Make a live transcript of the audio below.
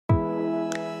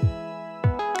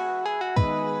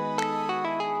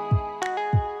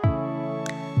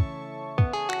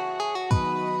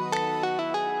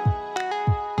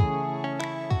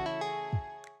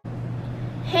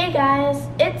Hey guys,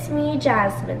 it's me,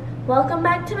 Jasmine. Welcome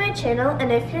back to my channel,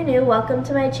 and if you're new, welcome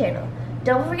to my channel.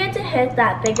 Don't forget to hit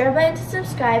that big red button to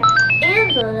subscribe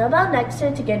and the little bell next to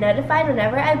it to get notified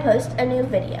whenever I post a new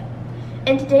video.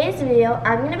 In today's video,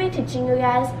 I'm going to be teaching you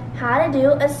guys how to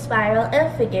do a spiral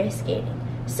in figure skating.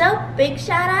 So, big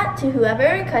shout out to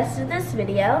whoever requested this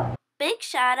video. Big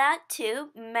shout out to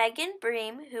Megan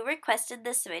Bream who requested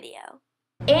this video.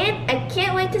 And I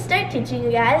can't wait to start teaching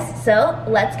you guys, so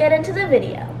let's get into the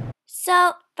video.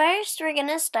 So first we're going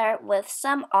to start with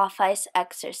some off-ice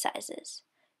exercises.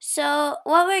 So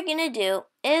what we're going to do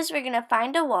is we're going to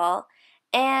find a wall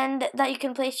and that you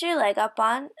can place your leg up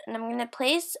on, and I'm going to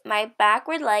place my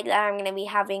backward leg that I'm going to be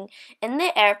having in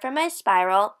the air for my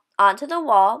spiral onto the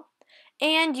wall.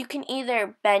 And you can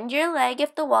either bend your leg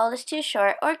if the wall is too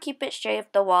short or keep it straight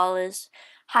if the wall is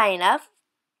high enough.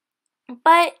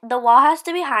 But the wall has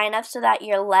to be high enough so that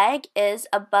your leg is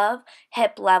above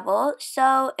hip level.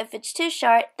 So if it's too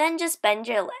short, then just bend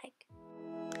your leg.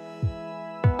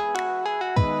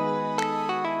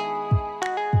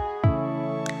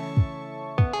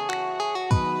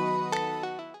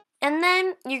 And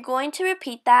then you're going to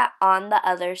repeat that on the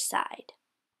other side.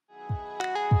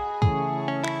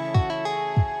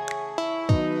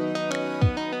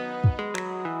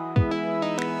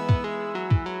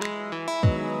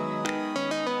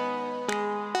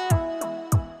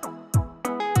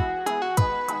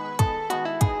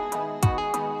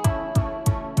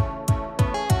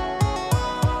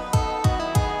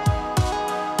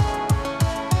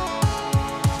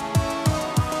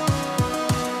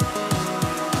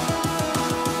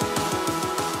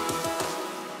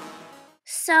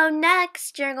 So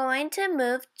next, you're going to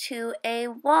move to a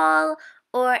wall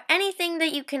or anything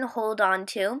that you can hold on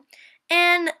to,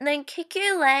 and then kick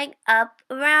your leg up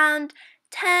around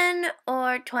 10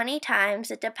 or 20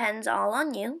 times, it depends all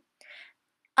on you,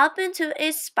 up into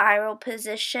a spiral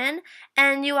position.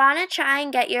 And you want to try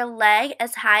and get your leg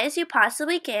as high as you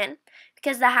possibly can,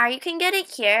 because the higher you can get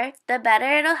it here, the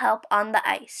better it'll help on the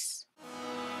ice.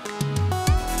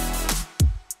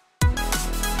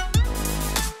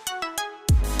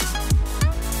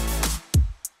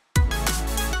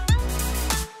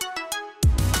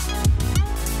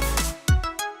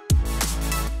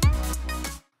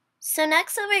 So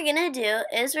next what we're going to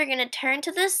do is we're going to turn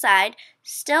to the side,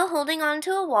 still holding on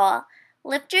to a wall,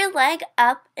 lift your leg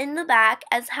up in the back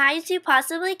as high as you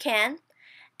possibly can,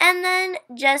 and then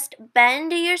just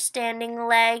bend your standing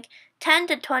leg 10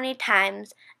 to 20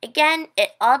 times. Again,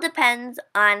 it all depends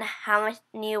on how much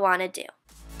you want to do.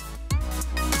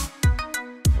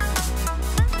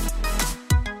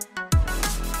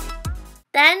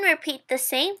 Then repeat the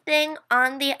same thing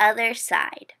on the other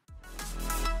side.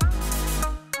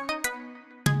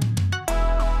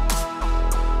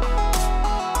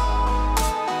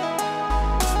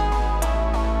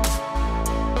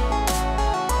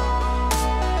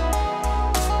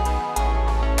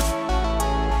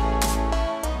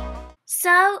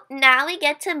 So now we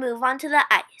get to move on to the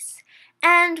ice.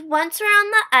 And once we're on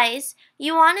the ice,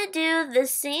 you want to do the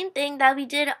same thing that we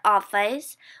did off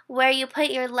ice, where you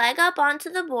put your leg up onto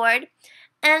the board,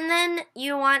 and then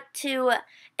you want to,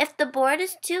 if the board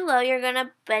is too low, you're going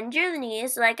to bend your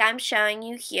knees like I'm showing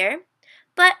you here.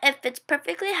 But if it's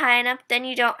perfectly high enough, then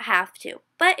you don't have to.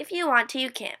 But if you want to, you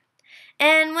can.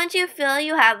 And once you feel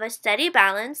you have a steady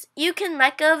balance, you can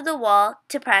let go of the wall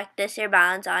to practice your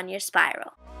balance on your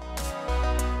spiral.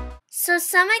 So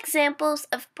some examples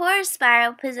of poor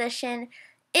spiral position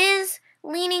is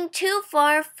leaning too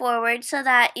far forward so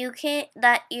that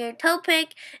your toe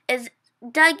pick is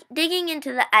digging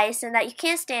into the ice and that you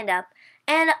can't stand up,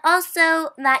 and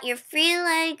also that your free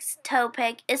leg's toe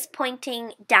pick is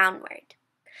pointing downward.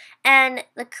 And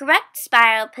the correct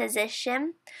spiral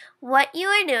position, what you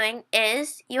are doing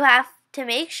is you have to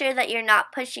make sure that you're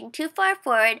not pushing too far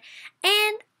forward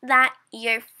and that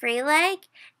your free leg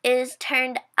is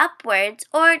turned upwards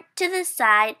or to the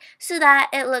side so that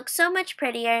it looks so much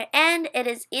prettier and it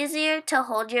is easier to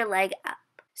hold your leg up.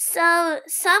 So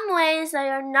some ways that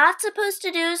you're not supposed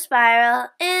to do a spiral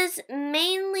is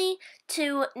mainly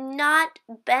to not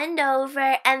bend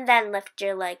over and then lift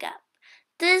your leg up.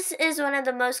 This is one of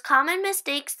the most common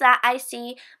mistakes that I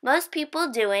see most people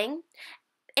doing.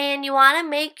 And you want to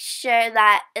make sure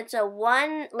that it's a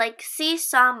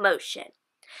seesaw motion.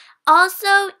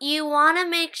 Also, you want to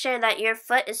make sure that your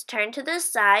foot is turned to the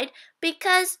side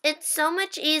because it's so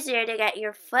much easier to get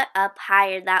your foot up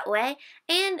higher that way,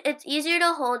 and it's easier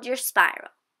to hold your spiral.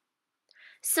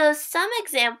 So some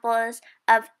examples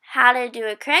of how to do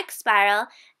a correct spiral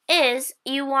is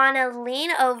you want to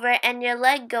lean over and your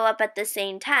leg go up at the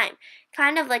same time,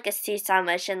 kind of like a seesaw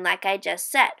motion like I just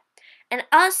said. And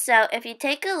also, if you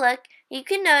take a look, you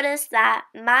can notice that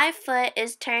my foot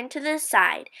is turned to the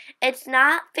side. It's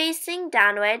not facing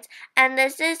downwards, and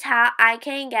this is how I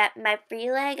can get my free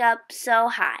leg up so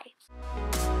high.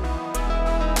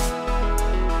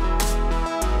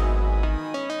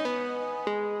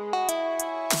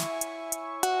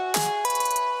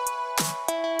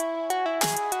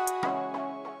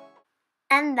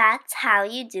 And that's how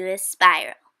you do a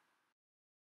spiral.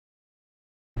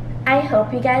 I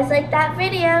hope you guys liked that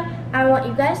video. I want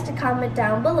you guys to comment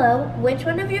down below which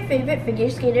one of your favorite figure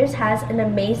skaters has an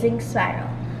amazing spiral.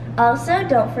 Also,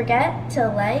 don't forget to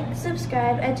like,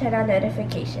 subscribe, and turn on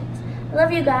notifications.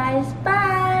 Love you guys.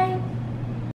 Bye!